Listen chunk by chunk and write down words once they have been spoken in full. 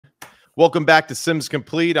Welcome back to Sims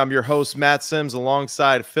Complete. I'm your host, Matt Sims,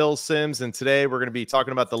 alongside Phil Sims. And today we're going to be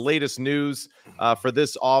talking about the latest news for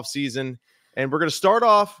this offseason. And we're going to start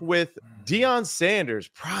off with Shedeur Sanders,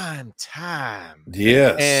 prime time.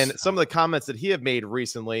 Yes. And some of the comments that he have made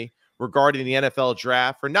recently regarding the NFL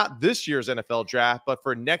draft, for not this year's NFL draft, but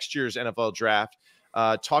for next year's NFL draft,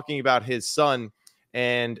 talking about his son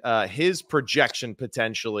and his projection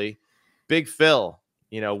potentially. Big Phil.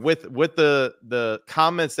 You know, with the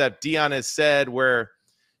comments that Dion has said, where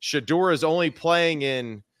Shedeur is only playing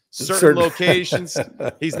in certain locations,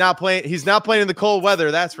 he's not playing in the cold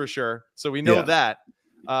weather, that's for sure. So we know that.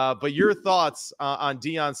 But your thoughts on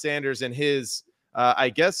Shedeur Sanders and his, I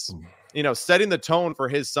guess, setting the tone for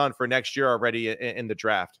his son for next year already in the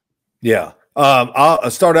draft. Yeah,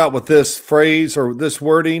 I'll start out with this phrase or this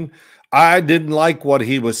wording. I didn't like what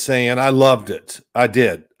he was saying. I loved it. I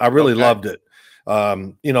did. I really loved it.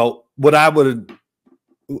 I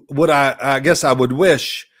guess I would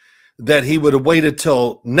wish that he would have waited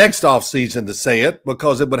till next offseason to say it,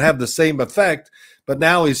 because it would have the same effect. But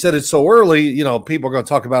now he said it so early, people are going to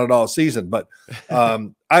talk about it all season. But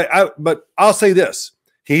but I'll say this: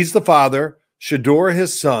 he's the father, Shedeur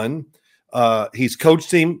his son. He's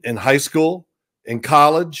coached him in high school, in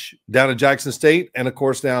college, down at Jackson State, and of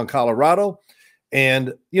course now in Colorado.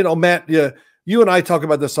 And Matt, you and I talk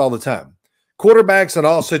about this all the time. Quarterbacks in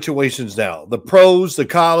all situations now, the pros, the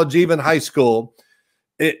college, even high school,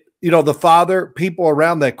 the father, people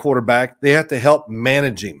around that quarterback, they have to help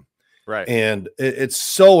manage him. Right. And it's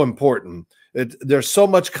so important. There's so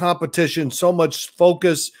much competition, so much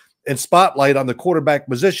focus and spotlight on the quarterback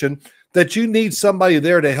position that you need somebody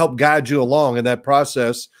there to help guide you along in that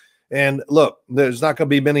process. And look, there's not going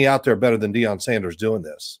to be many out there better than Shedeur Sanders doing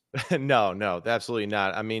this. No, absolutely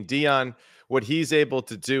not. I mean, Dion, what he's able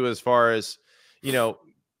to do as far as,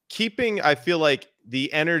 keeping, I feel like,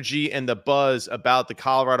 the energy and the buzz about the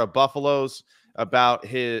Colorado Buffaloes, about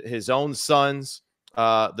his own sons,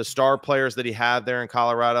 the star players that he had there in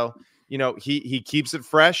Colorado. He keeps it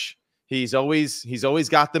fresh. He's always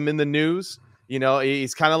got them in the news.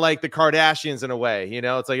 He's kind of like the Kardashians in a way.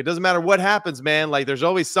 It's like, it doesn't matter what happens, man. Like, there's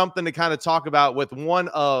always something to kind of talk about with one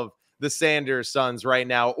of the Sanders sons right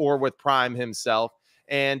now, or with Prime himself.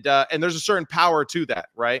 And there's a certain power to that,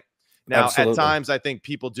 right? Now, Absolutely. At times, I think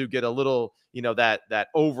people do get a little, that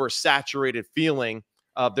oversaturated feeling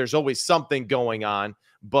of there's always something going on.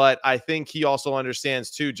 But I think he also understands,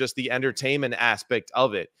 too, just the entertainment aspect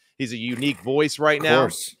of it. He's a unique voice right now.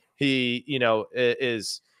 He,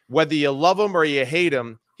 is, whether you love him or you hate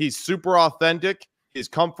him, he's super authentic. He's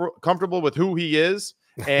comfortable with who he is.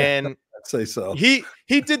 And I'd say so. He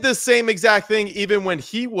did the same exact thing even when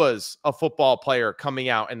he was a football player coming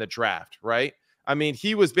out in the draft, right? I mean,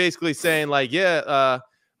 he was basically saying, like, how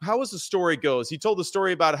was the story goes? He told the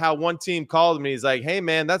story about how one team called him and he's like, hey,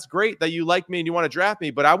 man, that's great that you like me and you want to draft me,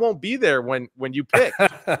 but I won't be there when you pick.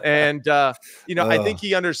 And, I think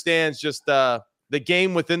he understands just the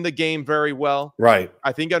game within the game very well. Right.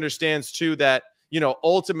 I think he understands, too, that,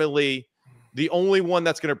 ultimately the only one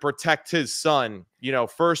that's going to protect his son,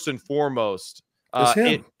 first and foremost,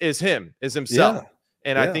 is himself. Yeah.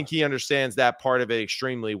 And I think he understands that part of it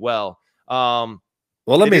extremely well. Well,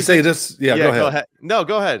 let me say this. Yeah, go ahead. No,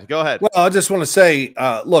 go ahead. Well, I just want to say,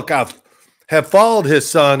 look, I have followed his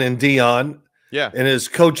son and Dion in his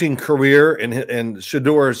coaching career and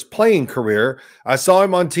Shedeur's playing career. I saw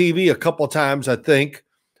him on TV a couple of times, I think,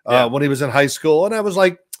 when he was in high school. And I was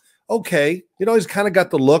like, okay, he's kind of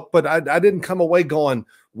got the look, but I didn't come away going,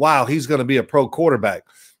 wow, he's going to be a pro quarterback.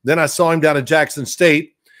 Then I saw him down at Jackson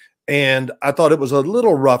State. And I thought it was a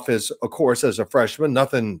little rough, as a freshman,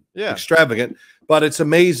 nothing extravagant, but it's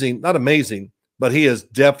amazing. Not amazing, but he has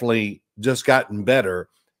definitely just gotten better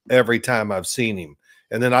every time I've seen him.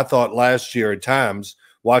 And then I thought last year at times,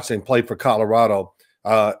 watching him play for Colorado,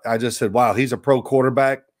 I just said, wow, he's a pro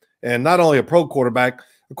quarterback. And not only a pro quarterback,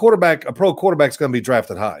 a pro quarterback's going to be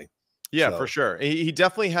drafted high. Yeah, for sure. He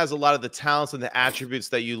definitely has a lot of the talents and the attributes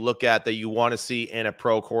that you look at that you want to see in a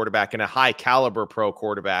pro quarterback and a high caliber pro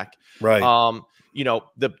quarterback. Right.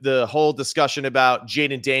 The whole discussion about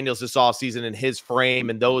Jaden Daniels this offseason and his frame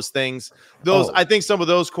and those things, I think some of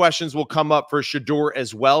those questions will come up for Shedeur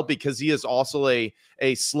as well, because he is also a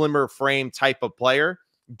slimmer frame type of player.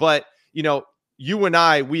 But, you and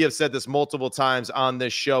I, we have said this multiple times on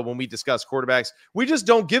this show when we discuss quarterbacks. We just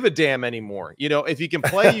don't give a damn anymore. If you can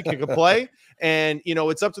play, you can play. And,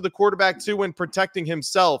 it's up to the quarterback, too, in protecting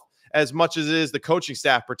himself as much as it is the coaching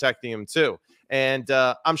staff protecting him, too. And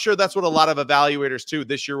I'm sure that's what a lot of evaluators, too,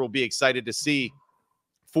 this year will be excited to see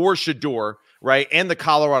for Shedeur right? And the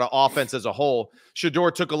Colorado offense as a whole.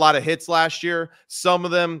 Shedeur took a lot of hits last year. Some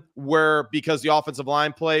of them were because the offensive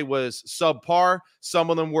line play was subpar. Some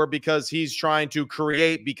of them were because he's trying to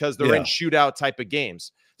create because they're in shootout type of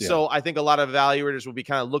games. Yeah. So I think a lot of evaluators will be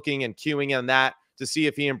kind of looking and queuing on that to see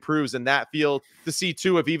if he improves in that field, to see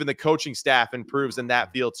too if even the coaching staff improves in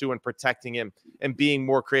that field too, and protecting him and being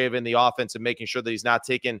more creative in the offense and making sure that he's not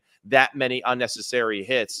taking that many unnecessary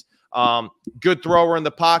hits. Good thrower in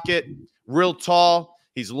the pocket, real tall.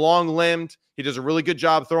 He's long-limbed. He does a really good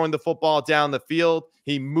job throwing the football down the field.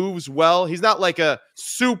 He moves well. He's not like a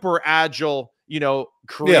super agile,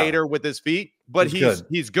 creator with his feet, but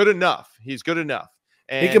he's good enough. He's good enough.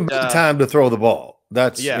 And he can make time to throw the ball.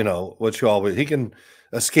 That's, what you always – he can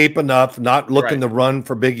escape enough, not looking to run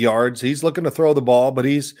for big yards. He's looking to throw the ball, but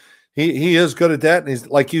he is good at that. And he's,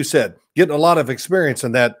 like you said, getting a lot of experience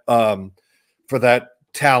in that for that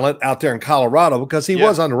talent out there in Colorado because he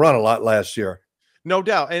was on the run a lot last year. No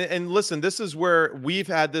doubt. And listen, this is where we've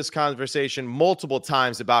had this conversation multiple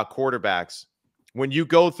times about quarterbacks. When you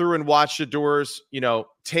go through and watch Shedeur's,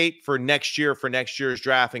 tape for next year's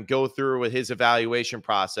draft and go through with his evaluation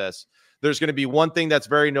process, there's going to be one thing that's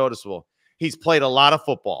very noticeable. He's played a lot of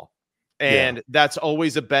football, and that's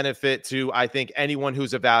always a benefit to, I think, anyone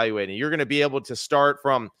who's evaluating. You're going to be able to start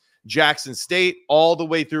from Jackson State all the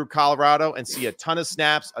way through Colorado and see a ton of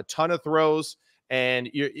snaps, a ton of throws, and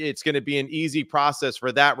it's going to be an easy process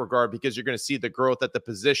for that regard because you're going to see the growth at the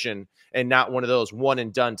position and not one of those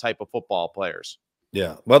one-and-done type of football players.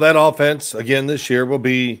 Yeah, well, that offense, again, this year will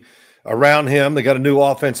be around him. They got a new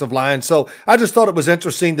offensive line. So I just thought it was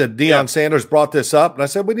interesting that Shedeur Sanders brought this up. And I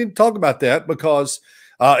said, we need to talk about that because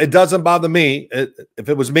it doesn't bother me. If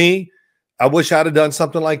it was me, I wish I'd have done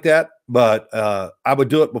something like that. But I would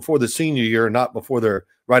do it before the senior year, not before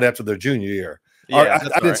right after their junior year. Yeah,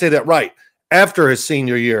 I didn't say that right. After his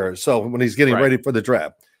senior year. So when he's getting ready for the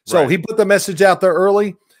draft. So he put the message out there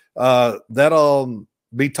early. That'll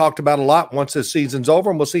be talked about a lot once this season's over,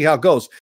 and we'll see how it goes.